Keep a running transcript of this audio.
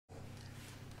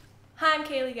Hi, I'm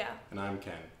Kaile Goh. And I'm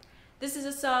Ken. This is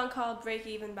a song called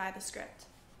Breakeven by The Script.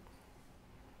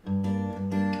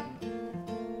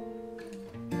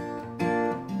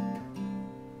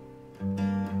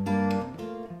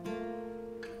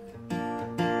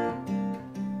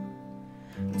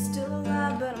 I'm still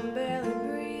alive, but I'm barely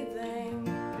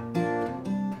breathing.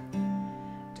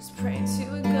 Just praying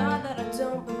to a God that I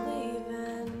don't believe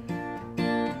in.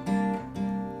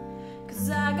 'Cause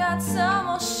I got some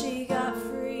while she got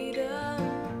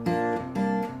freedom.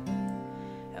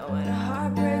 And when a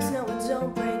heart breaks, no, it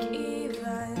don't break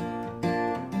even.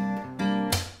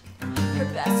 Her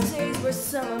best days were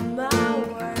some of my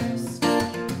worst.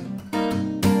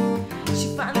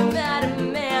 She finally met a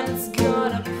man that's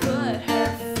gonna put her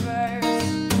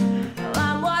first. While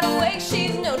I'm wide awake,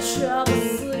 she's no trouble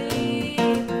sleeping.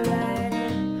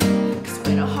 'Cause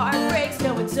when a heart breaks,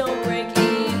 no, it don't break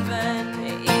even.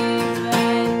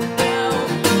 No.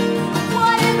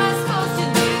 What am I supposed to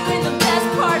do when the best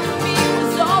part of me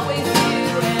was always you?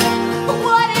 And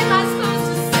what am I supposed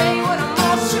to say when I'm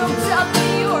all choked up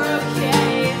and you're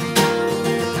okay?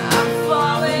 I'm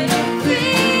falling to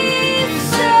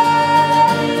pieces.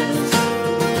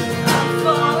 I'm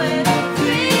falling to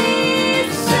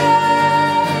pieces.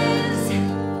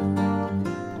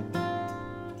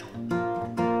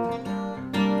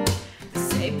 They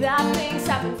say bad things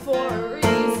happen for a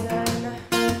reason,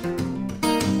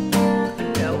 but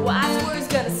no wise word's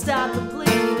gonna stop the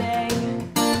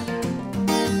bleeding.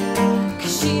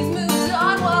 'Cause she's moved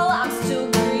on while I'm still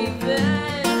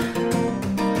grieving.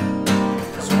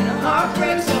 'Cause when a heart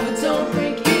breaks, no, it don't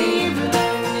break even.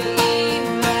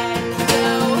 So,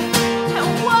 and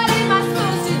what am I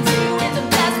supposed to do when the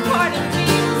best part of me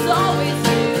was always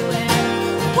you? And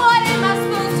what am I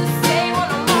supposed to say when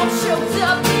I'm all choked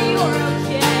up and you're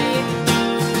okay?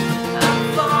 I'm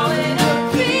falling to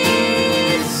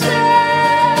pieces.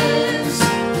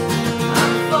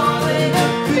 I'm falling to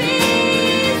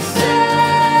pieces.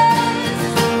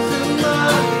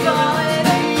 I'm falling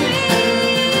to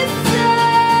pieces.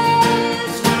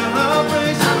 I'm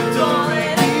falling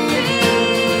to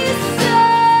pieces.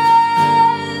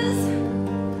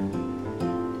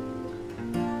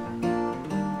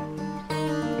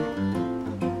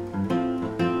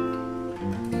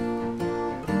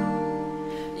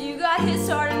 You got his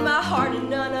heart and my heart and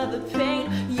none of the pain.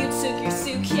 You took your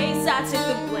suitcase, I took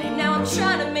the blame. Now I'm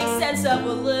trying to make sense of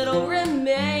what little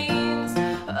remains.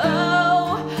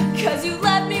 Oh, 'cause you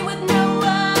left me with no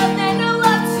love and no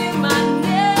love to my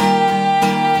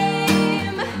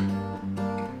name.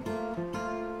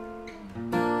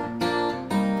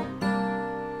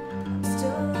 I'm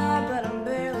still alive, but I'm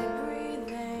barely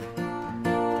breathing.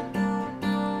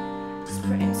 Just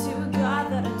praying to a God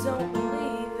that I don't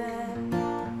believe in.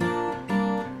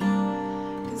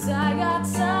 'Cause I got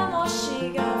time while she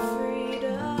got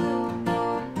freedom.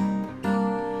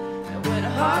 And when a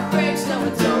heart breaks, no,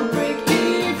 it don't break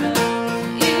even.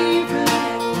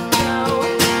 No.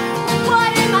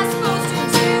 What am I supposed to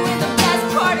do when the best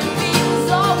part of me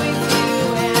was always you?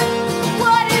 And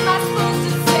what am I supposed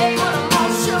to say when I'm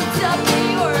all choked up and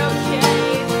you're okay?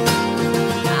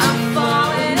 I'm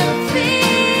falling to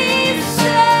pieces.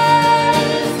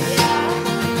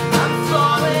 Yeah. I'm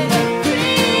falling to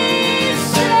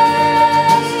pieces.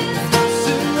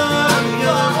 I'm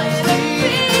falling to pieces. I'm falling to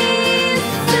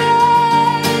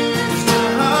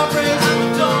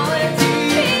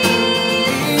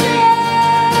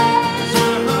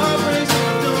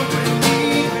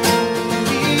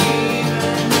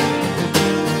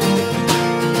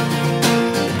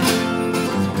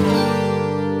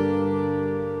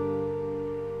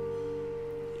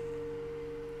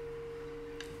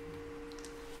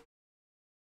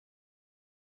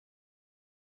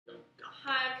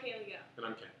Hi, I'm Kaile Goh. And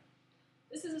I'm Ken.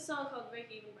 This is a song called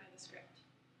Breakeven by The Script.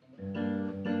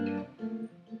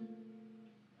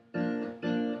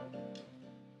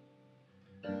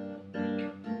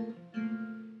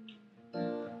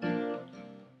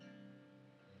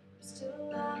 I'm still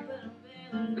alive, but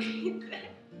I'm barely breathing.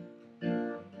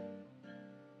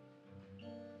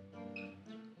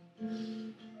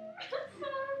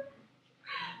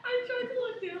 I tried to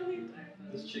look down the entire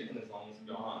time. This chicken is almost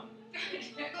gone.